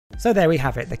So there we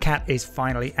have it, the cat is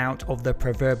finally out of the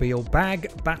proverbial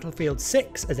bag. Battlefield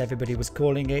 6, as everybody was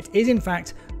calling it, is in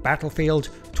fact Battlefield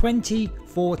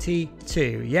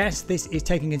 2042. Yes, this is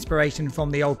taking inspiration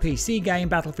from the old PC game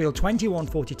Battlefield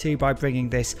 2142 by bringing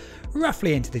this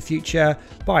roughly into the future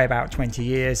by about 20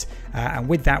 years. And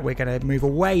with that, we're going to move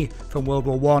away from World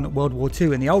War I, World War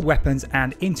II and the old weapons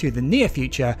and into the near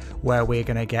future, where we're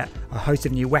going to get a host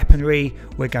of new weaponry,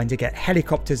 we're going to get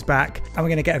helicopters back, and we're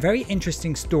going to get a very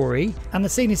interesting story. And the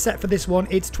scene is set for this one.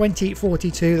 It's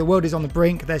 2042, the world is on the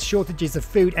brink, there's shortages of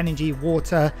food, energy,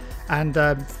 water, and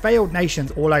failed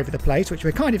nations all over the place, which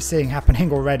we're kind of seeing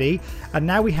happening already. And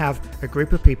now we have a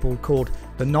group of people called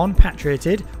the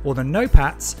non-patrioted, or the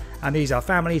no-pats, and these are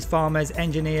families, farmers,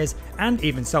 engineers, and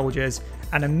even soldiers.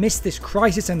 And amidst this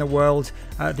crisis in the world,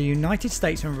 the United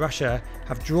States and Russia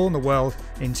have drawn the world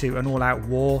into an all-out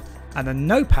war. And the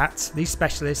no-pats, these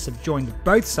specialists, have joined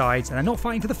both sides, and they're not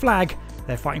fighting for the flag,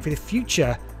 they're fighting for the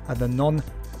future of the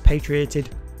non-patrioted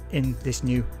in this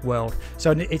new world.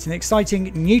 So it's an exciting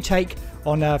new take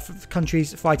on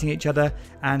countries fighting each other,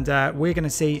 and we're going to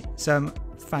see some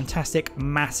fantastic,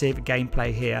 massive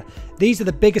gameplay here. These are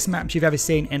the biggest maps you've ever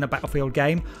seen in a Battlefield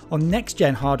game. On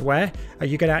next-gen hardware,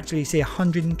 you're going to actually see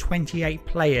 128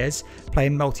 players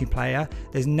playing multiplayer.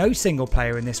 There's no single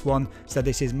player in this one, so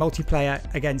this is multiplayer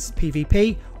against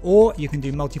PvP, or you can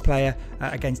do multiplayer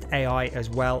against AI as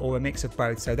well, or a mix of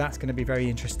both. So that's going to be very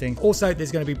interesting. Also,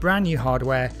 there's going to be brand new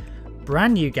hardware,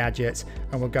 brand new gadgets,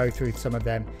 and we'll go through some of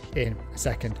them in a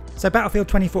second. So Battlefield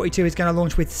 2042 is going to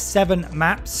launch with 7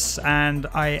 maps, and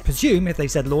I presume if they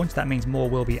said launch, that means more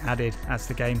will be added as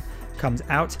the game comes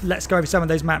out. Let's go over some of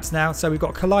those maps now. So we've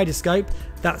got Kaleidoscope,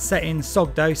 that's set in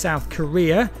Sogdo, South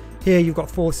Korea. Here you've got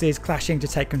forces clashing to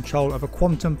take control of a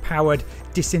quantum-powered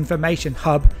disinformation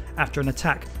hub after an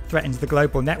attack threatens the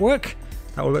global network.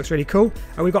 That all looks really cool.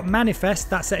 And we've got Manifest,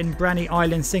 that's set in Brani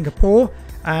Island, Singapore.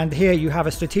 And here you have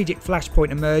a strategic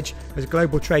flashpoint emerge as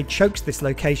global trade chokes this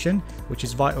location, which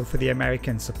is vital for the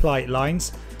American supply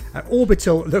lines.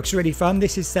 Orbital looks really fun.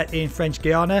 This is set in French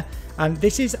Guiana, and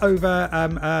this is over,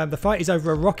 the fight is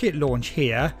over a rocket launch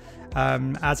here,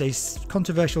 as a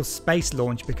controversial space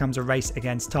launch becomes a race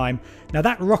against time. Now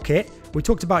that rocket, we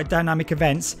talked about dynamic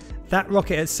events, that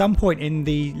rocket at some point in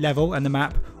the level and the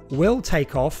map will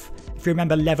take off. If you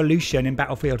remember Levolution in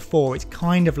Battlefield 4, it's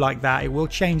kind of like that. It will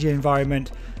change the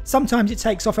environment. Sometimes it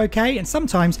takes off okay, and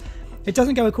sometimes it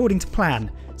doesn't go according to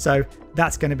plan. So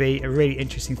that's going to be a really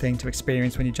interesting thing to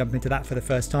experience when you jump into that for the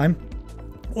first time.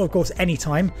 Or of course,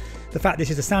 anytime. The fact this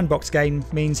is a sandbox game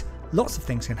means lots of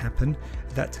things can happen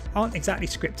that aren't exactly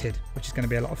scripted, which is going to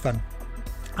be a lot of fun.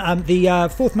 The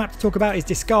fourth map to talk about is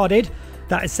Discarded.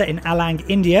 That is set in Alang,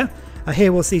 India.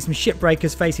 Here we'll see some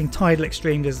shipbreakers facing tidal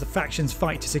extremes as the factions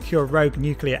fight to secure rogue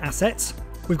nuclear assets.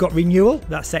 We've got Renewal,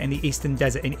 that's set in the Eastern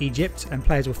Desert in Egypt, and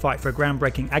players will fight for a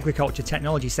groundbreaking agriculture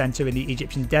technology centre in the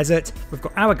Egyptian desert. We've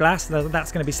got Hourglass,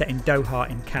 that's going to be set in Doha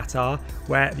in Qatar,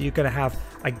 where you're going to have,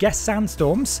 I guess,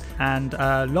 sandstorms and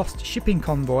a lost shipping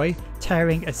convoy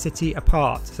tearing a city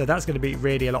apart. So that's going to be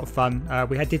really a lot of fun.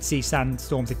 We did see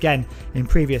sandstorms again in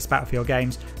previous Battlefield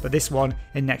games, but this one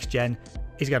in next gen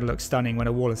is going to look stunning when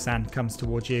a wall of sand comes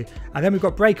towards you. And then we've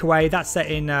got Breakaway, that's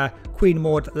set in Queen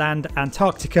Maud Land,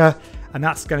 Antarctica, and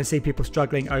that's going to see people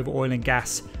struggling over oil and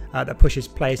gas that pushes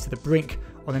players to the brink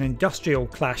on an industrial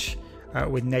clash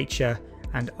with nature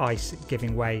and ice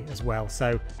giving way as well.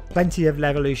 So plenty of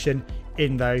Levolution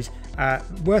in those.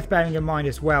 Worth bearing in mind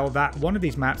as well that one of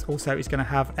these maps also is going to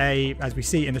have a, as we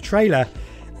see in the trailer,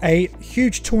 a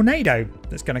huge tornado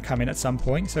that's going to come in at some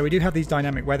point. So we do have these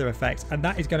dynamic weather effects, and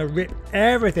that is going to rip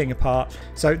everything apart.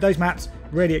 So those maps,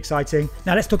 really exciting.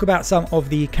 Now let's talk about some of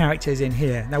the characters in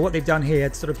here. Now what they've done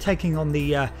here, sort of taking on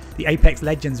the Apex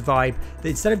Legends vibe, that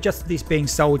instead of just these being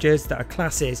soldiers that are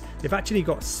classes, they've actually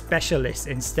got specialists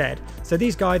instead. So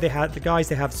these guys, they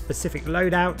have specific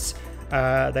loadouts.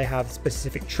 They have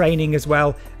specific training as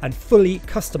well, and fully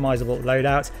customizable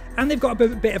loadouts, and they've got a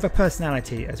bit of a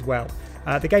personality as well.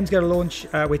 The game's going to launch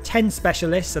with 10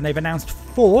 specialists, and they've announced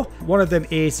 4. One of them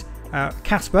is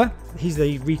Casper. He's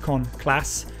the recon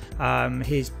class.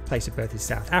 His place of birth is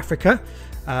South Africa.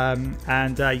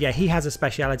 Yeah, he has a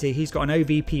speciality. He's got an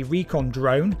OVP recon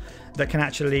drone that can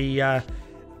actually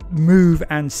move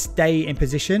and stay in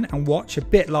position and watch, a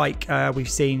bit like we've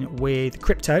seen with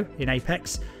Crypto in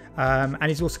Apex. And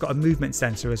he's also got a movement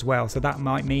sensor as well, so that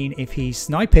might mean if he's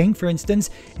sniping, for instance,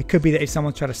 it could be that if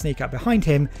someone's trying to sneak up behind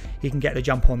him, he can get the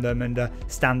jump on them and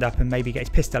stand up and maybe get his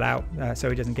pistol out so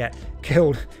he doesn't get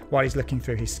killed while he's looking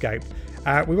through his scope.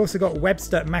 We've also got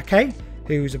Webster Mackay,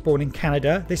 who's born in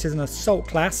Canada. This is an assault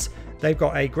class They've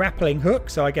got a grappling hook,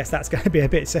 so I guess that's going to be a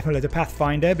bit similar to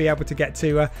Pathfinder, be able to get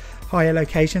to higher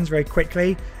locations very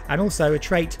quickly, and also a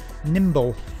trait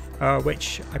Nimble,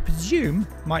 which I presume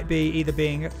might be either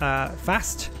being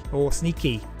fast or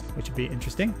sneaky, which would be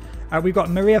interesting. We've got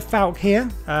Maria Falk here.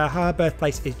 Her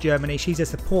birthplace is Germany. She's a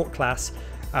support class.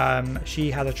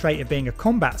 She has a trait of being a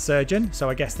combat surgeon, so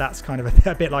I guess that's kind of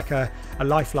a bit like a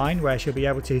lifeline, where she'll be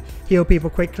able to heal people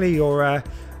quickly or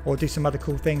do some other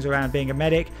cool things around being a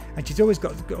medic. And she's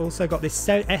also got this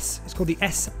it's called the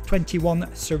S21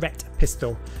 Surette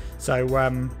pistol. So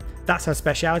that's her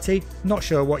speciality. Not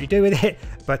sure what you do with it,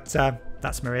 but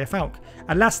that's Maria Falk.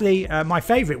 And lastly, my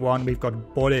favourite one, we've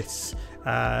got Boris.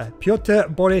 Pyotr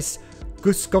Boris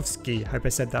Guskovsky. Hope I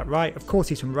said that right. Of course,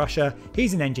 he's from Russia.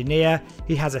 He's an engineer.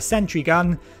 He has a sentry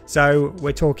gun. So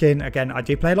we're talking, again, I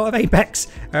do play a lot of Apex.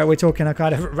 We're talking a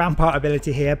kind of rampart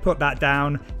ability here. Put that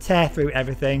down, tear through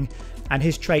everything. And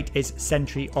his trait is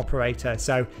sentry operator.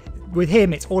 So with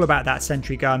him, it's all about that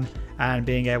sentry gun and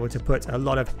being able to put a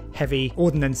lot of heavy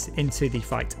ordnance into the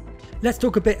fight. Let's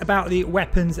talk a bit about the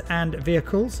weapons and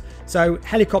vehicles. So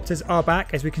helicopters are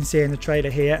back, as we can see in the trailer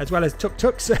here, as well as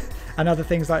tuk-tuks and other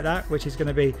things like that, which is going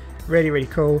to be really, really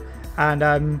cool.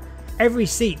 And every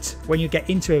seat when you get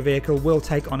into a vehicle will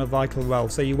take on a vital role.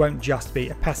 So you won't just be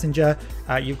a passenger.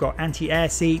 You've got anti-air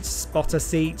seats, spotter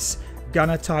seats,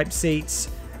 gunner type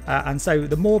seats. And so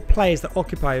the more players that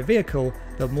occupy a vehicle,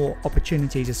 the more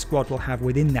opportunities a squad will have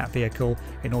within that vehicle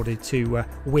in order to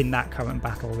win that current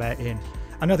battle they're in.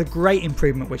 Another great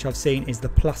improvement which I've seen is the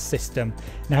plus system.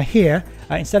 Now here,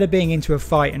 instead of being into a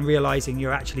fight and realizing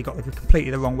you're actually got completely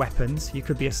the wrong weapons, you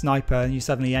could be a sniper and you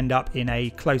suddenly end up in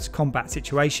a close combat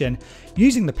situation.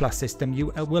 Using the plus system, you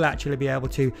will actually be able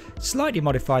to slightly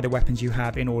modify the weapons you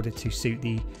have in order to suit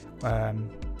the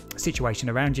situation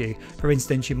around you. For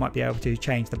instance, you might be able to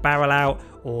change the barrel out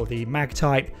or the mag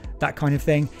type, that kind of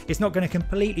thing. It's not going to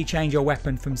completely change your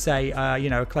weapon from, say,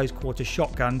 a close quarter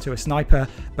shotgun to a sniper,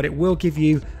 but it will give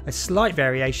you a slight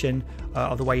variation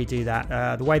of the way you do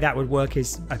that. The way that would work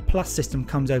is a plus system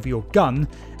comes over your gun,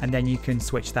 and then you can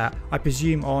switch that. I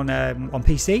presume on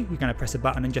PC, you're going to press a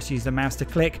button and just use the mouse to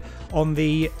click. On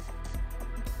the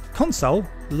console,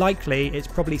 likely it's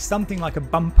probably something like a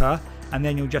bumper, and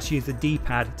then you'll just use the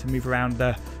D-pad to move around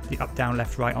the up, down,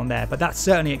 left, right on there. But that's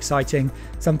certainly exciting,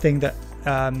 something that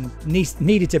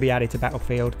needed to be added to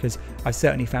Battlefield, because I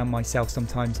certainly found myself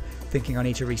sometimes thinking I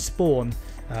need to respawn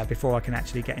before I can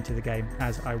actually get into the game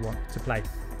as I want to play.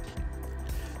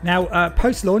 Now,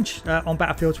 post-launch on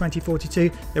Battlefield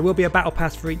 2042, there will be a battle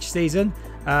pass for each season,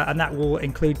 and that will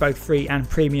include both free and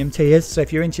premium tiers. So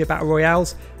if you're into your battle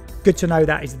royales, good to know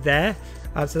that is there.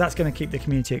 So that's going to keep the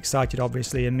community excited,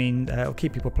 obviously, and mean it'll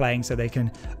keep people playing so they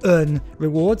can earn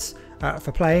rewards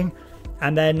for playing.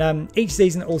 And then each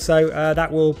season also, that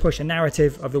will push a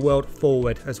narrative of the world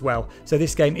forward as well. So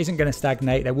this game isn't going to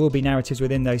stagnate. There will be narratives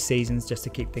within those seasons just to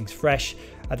keep things fresh.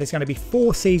 There's going to be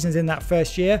 4 seasons in that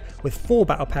first year with 4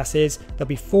 battle passes. There'll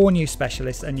be 4 new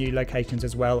specialists and new locations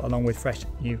as well, along with fresh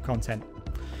new content.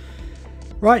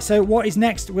 Right, so what is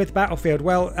next with Battlefield?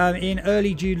 Well, in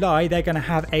early July, they're going to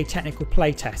have a technical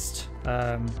playtest,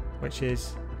 which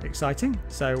is exciting.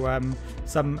 So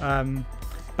some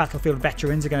Battlefield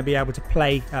veterans are going to be able to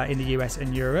play in the US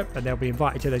and Europe, and they'll be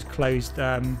invited to those closed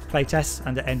playtests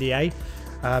under NDA.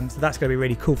 So that's going to be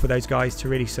really cool for those guys to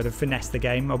really sort of finesse the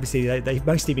game. Obviously, they've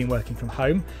mostly been working from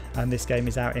home, and this game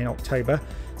is out in October,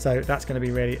 so that's going to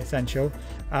be really essential.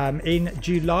 In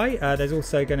July, there's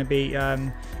also going to be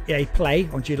EA Play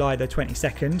on July the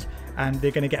 22nd, and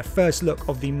they're going to get a first look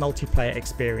of the multiplayer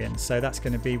experience. So that's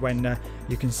going to be when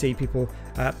you can see people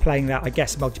playing that, I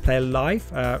guess, multiplayer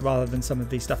live, rather than some of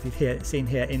the stuff you've seen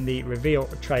here in the reveal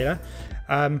trailer.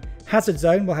 Hazard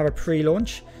Zone will have a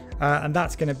pre-launch. And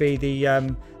that's going to be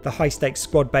the high-stakes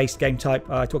squad-based game type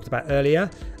I talked about earlier.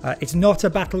 It's not a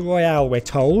battle royale, we're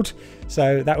told,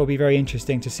 so that will be very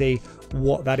interesting to see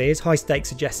what that is. High stakes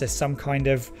suggests there's some kind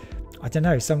of, I don't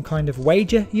know, some kind of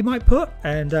wager you might put,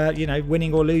 and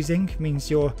winning or losing means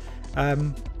you're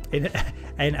in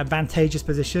an advantageous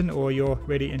position or you're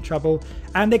really in trouble.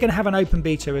 And they're going to have an open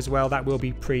beta as well. That will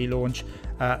be pre-launch,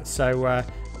 so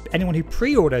anyone who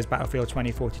pre-orders Battlefield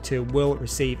 2042 will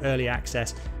receive early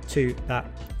access to that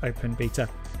open beta.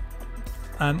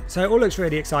 So it all looks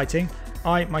really exciting.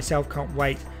 I myself can't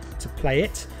wait to play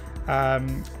it.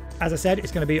 As I said,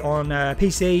 it's going to be on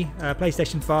PC,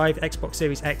 PlayStation 5, Xbox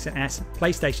Series X and S,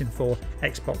 PlayStation 4,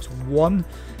 Xbox One.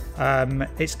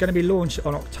 It's going to be launched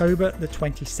on October the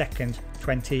 22nd,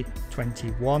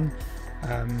 2021.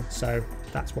 So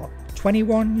that's what,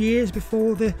 21 years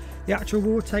before the actual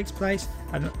war takes place,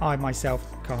 and I myself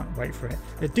can't wait for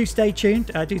it. Do stay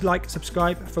tuned, do like,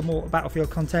 subscribe for more Battlefield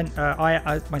content.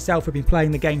 I myself have been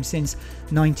playing the game since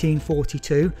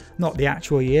 1942, not the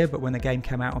actual year, but when the game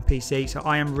came out on PC, so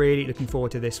I am really looking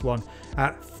forward to this one.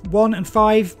 1 and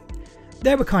 5,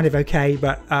 they were kind of okay,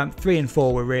 but 3 and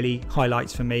 4 were really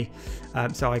highlights for me.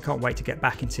 So I can't wait to get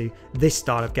back into this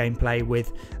style of gameplay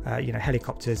with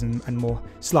helicopters and more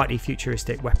slightly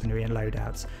futuristic weaponry and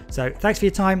loadouts. So thanks for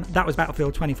your time. That was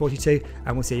Battlefield 2042,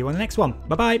 and we'll see you on the next one.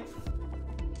 Bye bye.